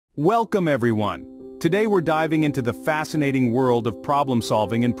Welcome everyone! Today we're diving into the fascinating world of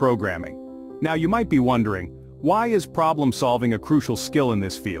problem-solving and programming. Now you might be wondering, why is problem-solving a crucial skill in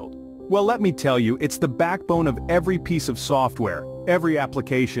this field? Well, let me tell you, it's the backbone of every piece of software, every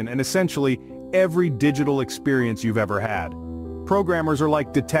application, and essentially every digital experience you've ever had. Programmers are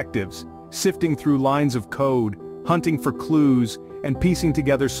like detectives, sifting through lines of code, hunting for clues, and piecing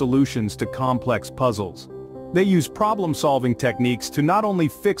together solutions to complex puzzles. They use problem-solving techniques to not only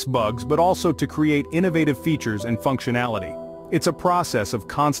fix bugs but also to create innovative features and functionality. It's a process of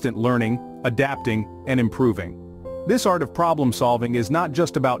constant learning, adapting, and improving. This art of problem-solving is not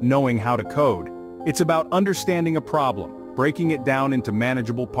just about knowing how to code. It's about understanding a problem, breaking it down into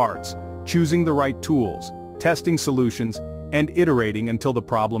manageable parts, choosing the right tools, testing solutions, and iterating until the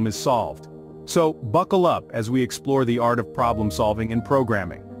problem is solved. So, buckle up as we explore the art of problem-solving in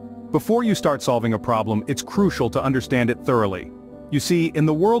programming. Before you start solving a problem, it's crucial to understand it thoroughly. You see, in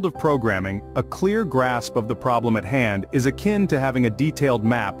the world of programming, a clear grasp of the problem at hand is akin to having a detailed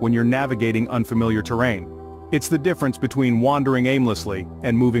map when you're navigating unfamiliar terrain. It's the difference between wandering aimlessly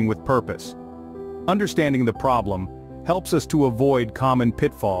and moving with purpose. Understanding the problem helps us to avoid common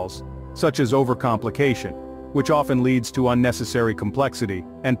pitfalls, such as overcomplication, which often leads to unnecessary complexity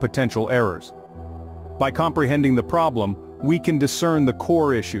and potential errors. By comprehending the problem, we can discern the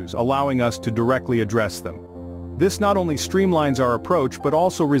core issues, allowing us to directly address them. This not only streamlines our approach but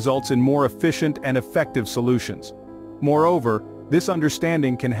also results in more efficient and effective solutions. Moreover, this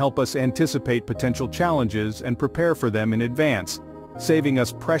understanding can help us anticipate potential challenges and prepare for them in advance, saving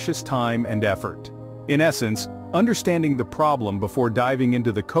us precious time and effort. In essence, understanding the problem before diving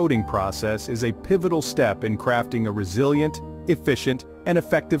into the coding process is a pivotal step in crafting a resilient, efficient, and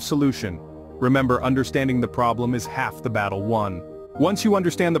effective solution. Remember, understanding the problem is half the battle won. Once you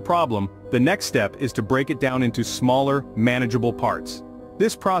understand the problem, the next step is to break it down into smaller, manageable parts.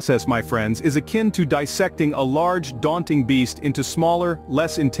 This process, my friends, is akin to dissecting a large, daunting beast into smaller,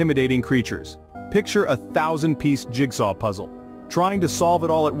 less intimidating creatures. Picture a 1,000-piece jigsaw puzzle. Trying to solve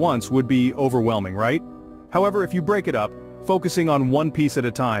it all at once would be overwhelming, right? However, if you break it up, focusing on one piece at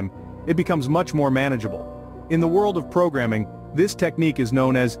a time, it becomes much more manageable. In the world of programming, this technique is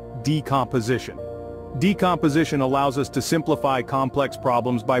known as decomposition. Decomposition allows us to simplify complex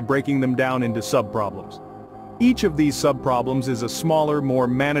problems by breaking them down into subproblems. Each of these subproblems is a smaller, more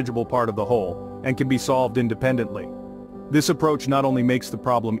manageable part of the whole, and can be solved independently. This approach not only makes the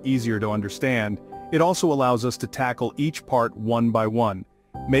problem easier to understand, it also allows us to tackle each part one by one,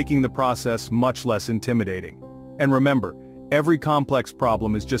 making the process much less intimidating. And remember, every complex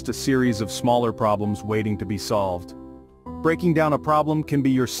problem is just a series of smaller problems waiting to be solved. Breaking down a problem can be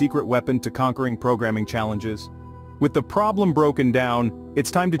your secret weapon to conquering programming challenges. With the problem broken down,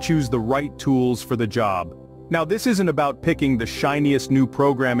 it's time to choose the right tools for the job. Now, this isn't about picking the shiniest new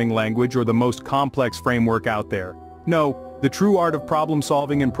programming language or the most complex framework out there. No, the true art of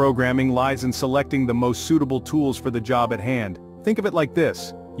problem-solving and programming lies in selecting the most suitable tools for the job at hand. Think of it like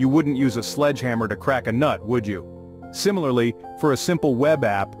this: you wouldn't use a sledgehammer to crack a nut, would you? Similarly, for a simple web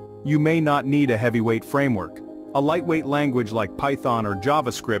app, you may not need a heavyweight framework. A lightweight language like Python or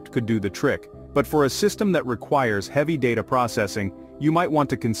JavaScript could do the trick, but for a system that requires heavy data processing, you might want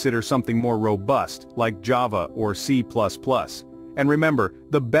to consider something more robust, like Java or C++. And remember,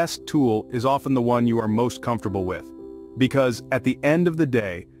 the best tool is often the one you are most comfortable with. Because, at the end of the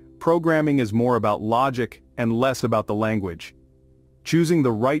day, programming is more about logic and less about the language. Choosing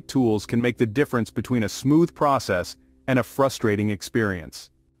the right tools can make the difference between a smooth process and a frustrating experience.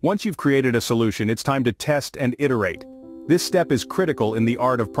 Once you've created a solution, it's time to test and iterate. This step is critical in the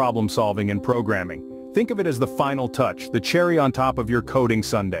art of problem-solving and programming. Think of it as the final touch, the cherry on top of your coding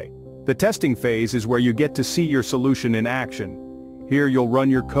sundae. The testing phase is where you get to see your solution in action. Here you'll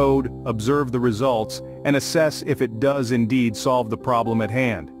run your code, observe the results, and assess if it does indeed solve the problem at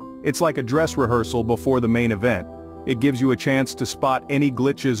hand. It's like a dress rehearsal before the main event. It gives you a chance to spot any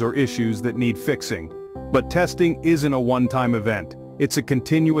glitches or issues that need fixing. But testing isn't a one-time event. It's a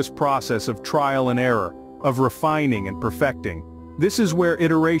continuous process of trial and error, of refining and perfecting. This is where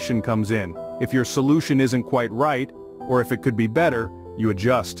iteration comes in. If your solution isn't quite right, or if it could be better, you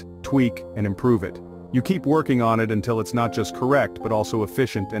adjust, tweak, and improve it. You keep working on it until it's not just correct but also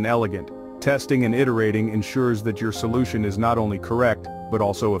efficient and elegant. Testing and iterating ensures that your solution is not only correct but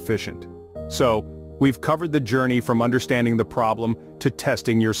also efficient. So, we've covered the journey from understanding the problem to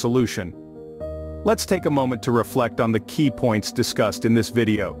testing your solution. Let's take a moment to reflect on the key points discussed in this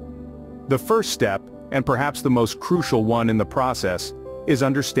video. The first step, and perhaps the most crucial one in the process, is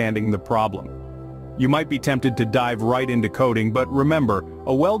understanding the problem. You might be tempted to dive right into coding, but remember,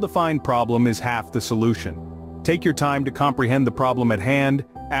 a well-defined problem is half the solution. Take your time to comprehend the problem at hand,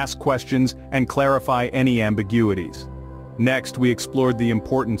 ask questions, and clarify any ambiguities. Next, we explored the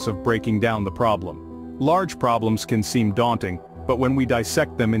importance of breaking down the problem. Large problems can seem daunting, but when we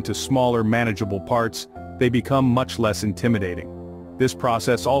dissect them into smaller, manageable parts, they become much less intimidating. This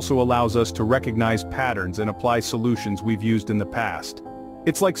process also allows us to recognize patterns and apply solutions we've used in the past.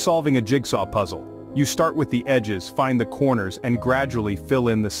 It's like solving a jigsaw puzzle. You start with the edges, find the corners, and gradually fill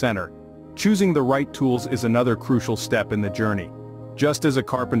in the center. Choosing the right tools is another crucial step in the journey. Just as a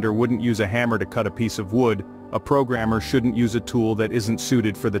carpenter wouldn't use a hammer to cut a piece of wood, a programmer shouldn't use a tool that isn't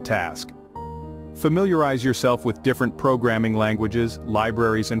suited for the task. Familiarize yourself with different programming languages,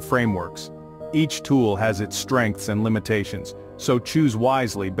 libraries, and frameworks. Each tool has its strengths and limitations, so choose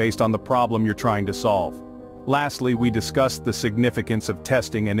wisely based on the problem you're trying to solve. Lastly, we discussed the significance of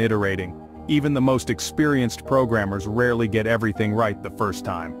testing and iterating. Even the most experienced programmers rarely get everything right the first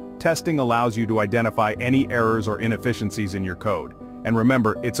time. Testing allows you to identify any errors or inefficiencies in your code. And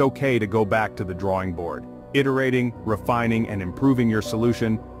remember, it's okay to go back to the drawing board. Iterating, refining, and improving your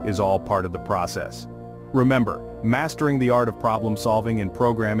solution is all part of the process. Remember, mastering the art of problem solving in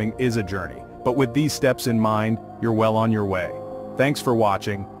programming is a journey, but with these steps in mind, you're well on your way. Thanks for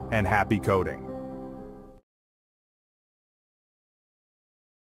watching, and happy coding.